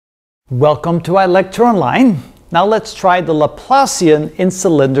Welcome to our lecture online. Now let's try the Laplacian in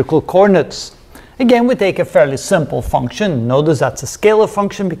cylindrical coordinates. Again, we take a fairly simple function. Notice that's a scalar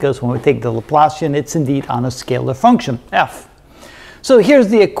function because when we take the Laplacian, it's indeed on a scalar function, f. So here's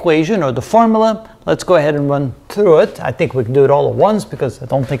the equation or the formula. Let's go ahead and run through it. I think we can do it all at once because I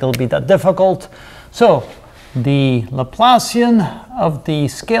don't think it'll be that difficult. So the Laplacian of the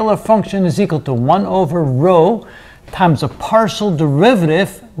scalar function is equal to 1 over rho times a partial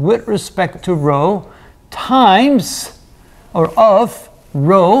derivative with respect to rho times, or of,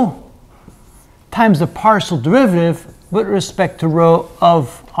 rho times the partial derivative with respect to rho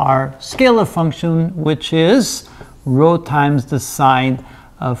of our scalar function, which is rho times the sine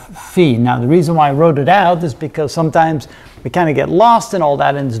of phi. Now the reason why I wrote it out is because sometimes we kind of get lost in all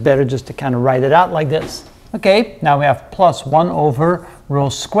that, and it's better just to kind of write it out like this. Okay, now we have plus 1 over rho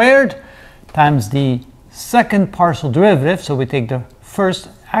squared times the second partial derivative. So we take the first,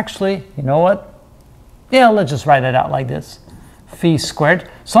 actually, you know what? Yeah, let's just write it out like this. Phi squared.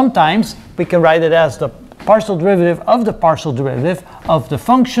 Sometimes we can write it as the partial derivative of the partial derivative of the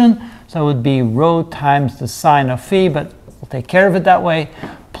function. So it would be rho times the sine of phi, but we'll take care of it that way,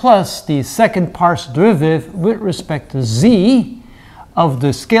 plus the second partial derivative with respect to z of the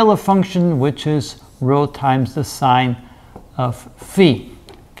scalar function, which is rho times the sine of phi.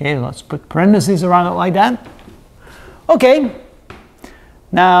 Okay, let's put parentheses around it like that. Okay,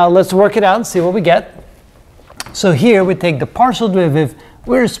 now let's work it out and see what we get. So here we take the partial derivative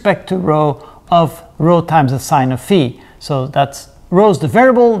with respect to rho of rho times the sine of phi. So that's, rho is the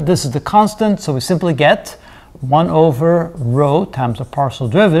variable, this is the constant, so we simply get 1 over rho times the partial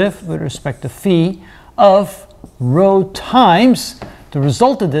derivative with respect to phi of rho times the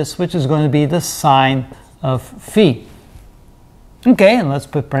result of this, which is going to be the sine of phi. Okay, and let's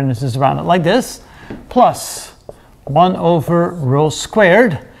put parentheses around it like this, plus 1 over rho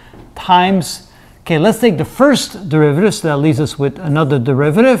squared times, okay, let's take the first derivative, so that leaves us with another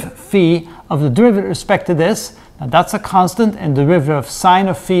derivative, phi of the derivative with respect to this. Now that's a constant, and derivative of sine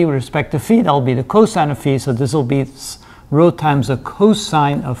of phi with respect to phi, that'll be the cosine of phi, so this will be rho times the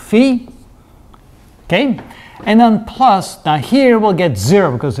cosine of phi. Okay, and then plus, now here we'll get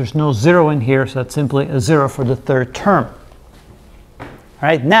 0 because there's no 0 in here, so that's simply a 0 for the third term. All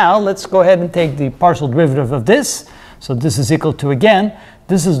right, now let's go ahead and take the partial derivative of this. So this is equal to, again,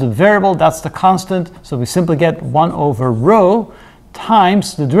 this is the variable, that's the constant, so we simply get 1 over rho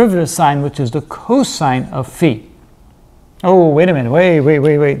times the derivative sign, which is the cosine of phi. Oh, wait a minute,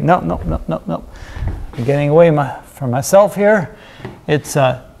 wait, no. I'm getting away from myself here. It's,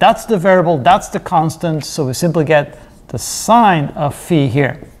 that's the variable, that's the constant, so we simply get the sine of phi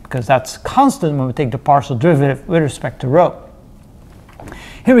here, because that's constant when we take the partial derivative with respect to rho.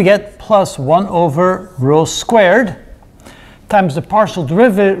 Here we get plus 1 over rho squared times the partial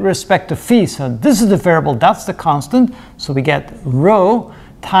derivative with respect to phi. So this is the variable, that's the constant. So we get rho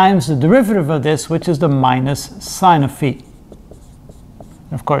times the derivative of this, which is the minus sine of phi.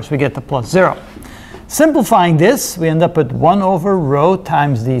 And of course, we get the plus 0. Simplifying this, we end up with 1 over rho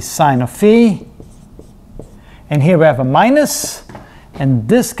times the sine of phi. And here we have a minus. And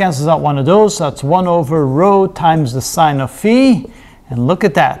this cancels out one of those. So that's 1 over rho times the sine of phi. And look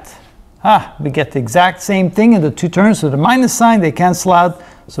at that. We get the exact same thing in the two terms. So the minus sign, they cancel out.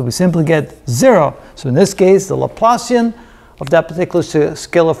 So we simply get 0. So in this case, the Laplacian of that particular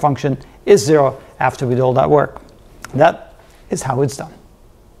scalar function is 0 after we do all that work. That is how it's done.